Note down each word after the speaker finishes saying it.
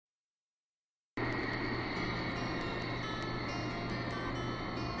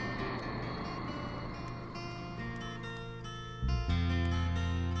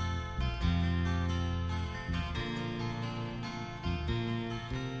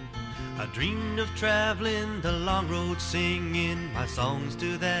I dreamed of traveling the long road, singing my songs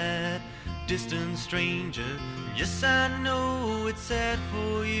to that distant stranger. Yes, I know it's sad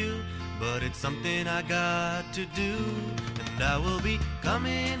for you, but it's something I got to do. And I will be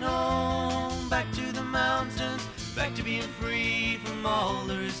coming home, back to the mountains, back to being free from all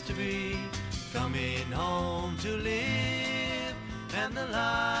there is to be. Coming home to live, and the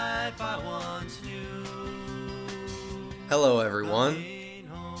life I once knew. Hello everyone,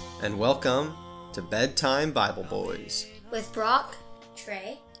 and welcome to Bedtime Bible Boys with Brock,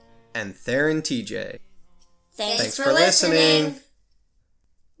 Trey, and Theron TJ. Thanks for listening.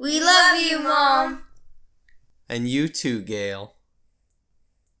 We love you, Mom. And you too, Gail.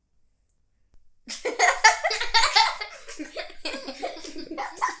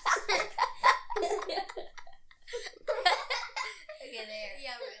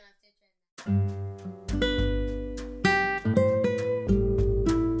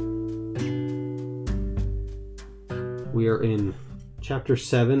 We are in chapter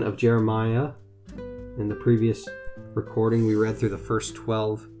 7 of Jeremiah. In the previous recording, we read through the first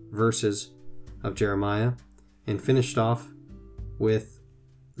 12 verses of Jeremiah and finished off with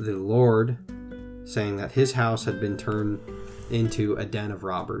the Lord saying that his house had been turned into a den of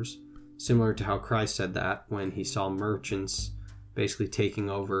robbers, similar to how Christ said that when he saw merchants basically taking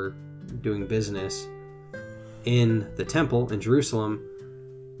over, doing business in the temple in Jerusalem.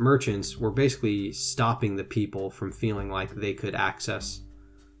 Merchants were basically stopping the people from feeling like they could access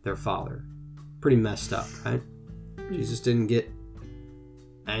their Father. Pretty messed up, right? Jesus didn't get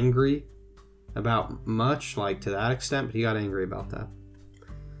angry about much, like to that extent, but he got angry about that.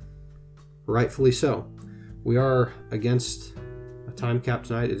 Rightfully so. We are against a time cap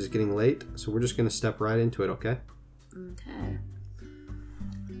tonight. It is getting late, so we're just going to step right into it, okay? Okay.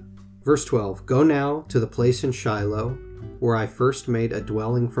 Verse 12, Go now to the place in Shiloh, where I first made a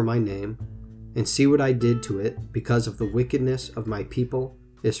dwelling for my name, and see what I did to it because of the wickedness of my people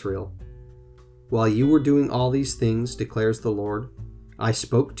Israel. While you were doing all these things, declares the Lord, I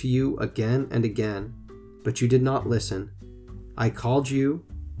spoke to you again and again, but you did not listen. I called you,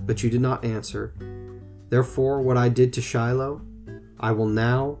 but you did not answer. Therefore, what I did to Shiloh, I will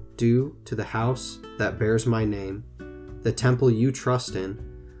now do to the house that bears my name, the temple you trust in,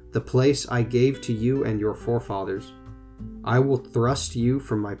 the place I gave to you and your forefathers. I will thrust you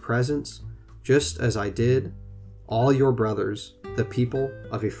from my presence, just as I did all your brothers, the people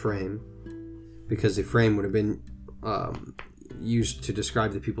of Ephraim. Because Ephraim would have been used to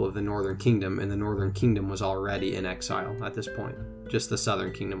describe the people of the northern kingdom, and the northern kingdom was already in exile at this point. Just the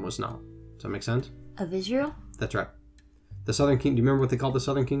southern kingdom was not. Does that make sense? Of Israel? That's right. The southern kingdom, do you remember what they called the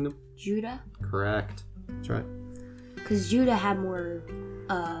southern kingdom? Judah? Correct. That's right. Because Judah had more,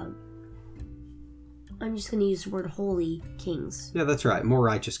 I'm just going to use the word holy kings. Yeah, that's right. More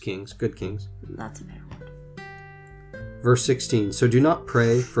righteous kings. Good kings. That's a better word. Verse 16, So do not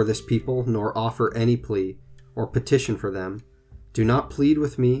pray for this people, nor offer any plea, or petition for them. Do not plead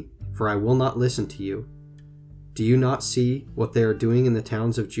with me, for I will not listen to you. Do you not see what they are doing in the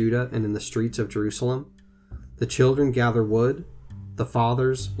towns of Judah and in the streets of Jerusalem? The children gather wood, the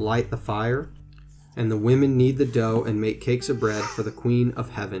fathers light the fire, and the women knead the dough and make cakes of bread for the Queen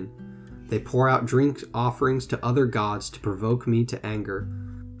of Heaven. They pour out drink offerings to other gods to provoke me to anger.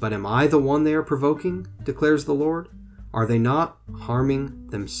 But am I the one they are provoking, declares the Lord? Are they not harming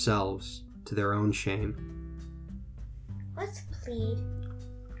themselves to their own shame? What's plead?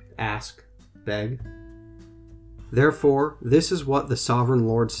 Ask, beg. Therefore, this is what the sovereign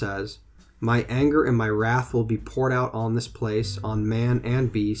Lord says. My anger and my wrath will be poured out on this place, on man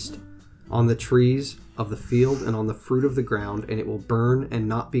and beast, on the trees of the field and on the fruit of the ground, and it will burn and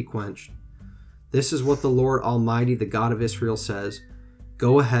not be quenched. This is what the Lord Almighty, the God of Israel, says.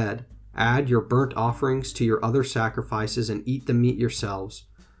 Go ahead, add your burnt offerings to your other sacrifices and eat the meat yourselves.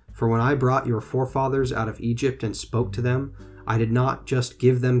 For when I brought your forefathers out of Egypt and spoke to them, I did not just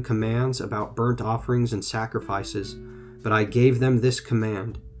give them commands about burnt offerings and sacrifices, but I gave them this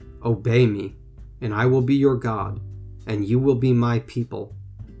command, Obey me, and I will be your God, and you will be my people.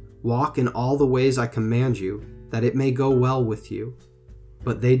 Walk in all the ways I command you, that it may go well with you.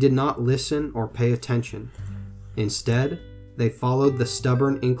 But they did not listen or pay attention. Instead, they followed the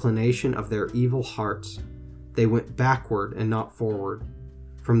stubborn inclination of their evil hearts. They went backward and not forward.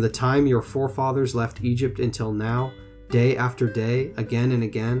 From the time your forefathers left Egypt until now, day after day, again and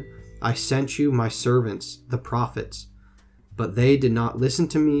again, I sent you my servants, the prophets. But they did not listen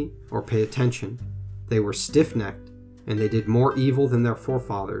to me or pay attention. They were stiff-necked, and they did more evil than their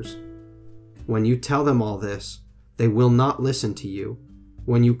forefathers. When you tell them all this, they will not listen to you.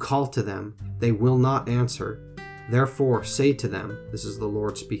 When you call to them, they will not answer. Therefore say to them," this is the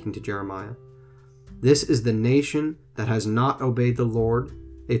Lord speaking to Jeremiah, "this is the nation that has not obeyed the Lord,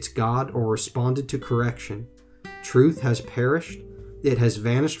 its God, or responded to correction. Truth has perished, it has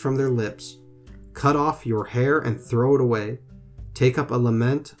vanished from their lips. Cut off your hair and throw it away. Take up a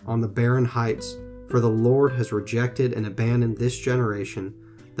lament on the barren heights, for the Lord has rejected and abandoned this generation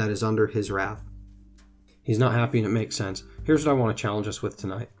that is under his wrath." He's not happy, and it makes sense. Here's what I want to challenge us with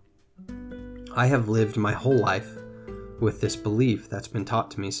tonight. I have lived my whole life with this belief that's been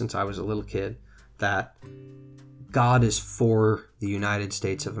taught to me since I was a little kid, that God is for the United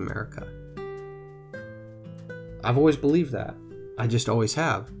States of America. I've always believed that. I just always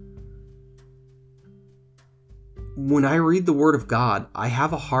have. When I read the Word of God, I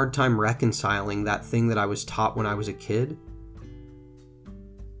have a hard time reconciling that thing that I was taught when I was a kid.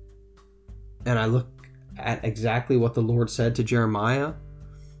 And I look at exactly what the Lord said to Jeremiah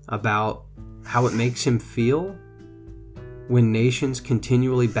about how it makes him feel when nations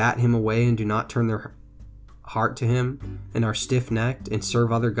continually bat him away and do not turn their heart to him and are stiff-necked and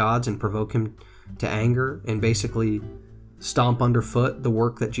serve other gods and provoke him to anger and basically stomp underfoot the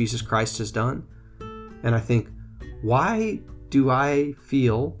work that Jesus Christ has done. And I think, why do I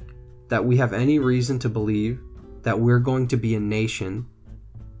feel that we have any reason to believe that we're going to be a nation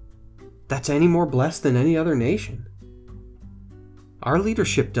that's any more blessed than any other nation? Our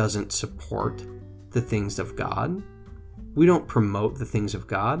leadership doesn't support the things of God. We don't promote the things of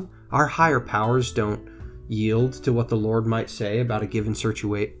God. Our higher powers don't yield to what the Lord might say about a given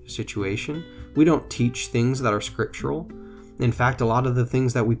situation. We don't teach things that are scriptural. In fact, a lot of the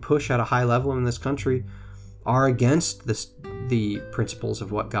things that we push at a high level in this country are against the principles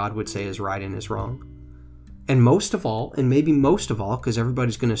of what God would say is right and is wrong. And most of all, and maybe most of all, because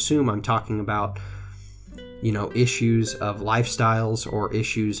everybody's going to assume I'm talking about, issues of lifestyles or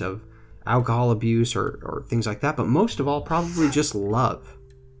issues of alcohol abuse or things like that, but most of all, probably just love.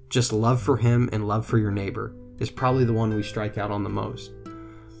 Just love for him and love for your neighbor is probably the one we strike out on the most.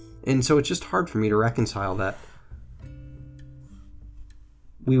 And so it's just hard for me to reconcile that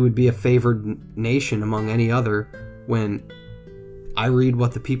we would be a favored nation among any other when I read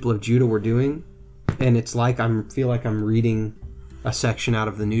what the people of Judah were doing, and it's like I feel like I'm reading a section out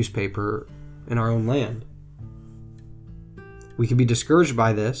of the newspaper in our own land. We could be discouraged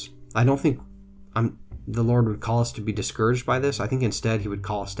by this. I don't think the Lord would call us to be discouraged by this. I think instead he would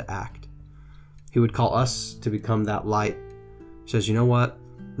call us to act. He would call us to become that light. He says, you know what?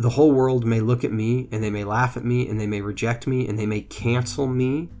 The whole world may look at me and they may laugh at me and they may reject me and they may cancel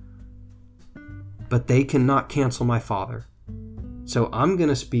me, but they cannot cancel my Father. So I'm going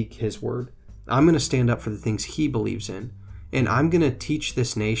to speak his word. I'm going to stand up for the things he believes in. And I'm going to teach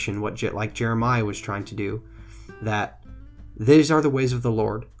this nation what, like Jeremiah was trying to do, that these are the ways of the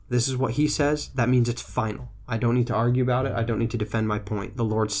Lord. This is what he says. That means it's final. I don't need to argue about it. I don't need to defend my point. The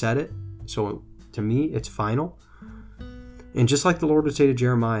Lord said it. So to me, it's final. And just like the Lord would say to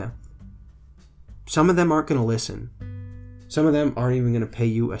Jeremiah, some of them aren't going to listen. Some of them aren't even going to pay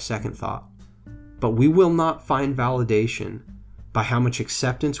you a second thought. But we will not find validation by how much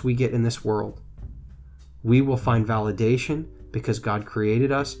acceptance we get in this world. We will find validation because God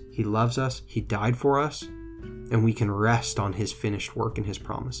created us, he loves us, he died for us, and we can rest on his finished work and his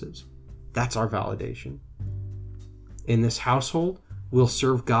promises. That's our validation. In this household, we'll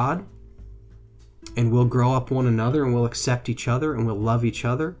serve God, and we'll grow up one another, and we'll accept each other, and we'll love each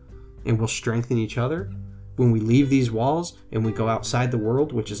other, and we'll strengthen each other. When we leave these walls and we go outside the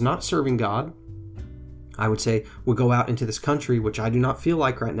world, which is not serving God, I would say we'll go out into this country, which I do not feel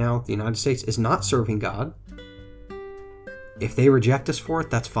like right now, the United States is not serving God. If they reject us for it,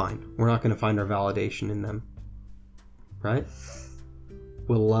 that's fine. We're not going to find our validation in them. Right?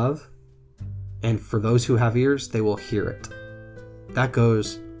 We'll love, and for those who have ears, they will hear it. That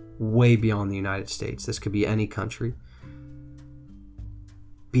goes way beyond the United States. This could be any country.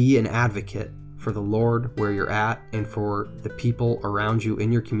 Be an advocate for the Lord where you're at and for the people around you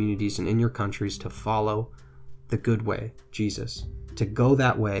in your communities and in your countries to follow the good way, Jesus. To go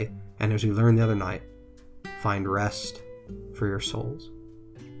that way, and as we learned the other night, find rest for your souls.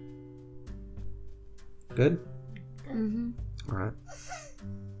 Good? Mm-hmm. All right.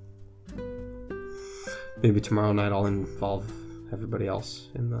 Maybe tomorrow night I'll involve everybody else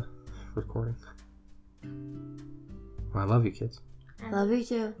in the recording. Well, I love you, kids. I love you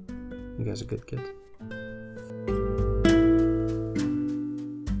too. You guys are good kids.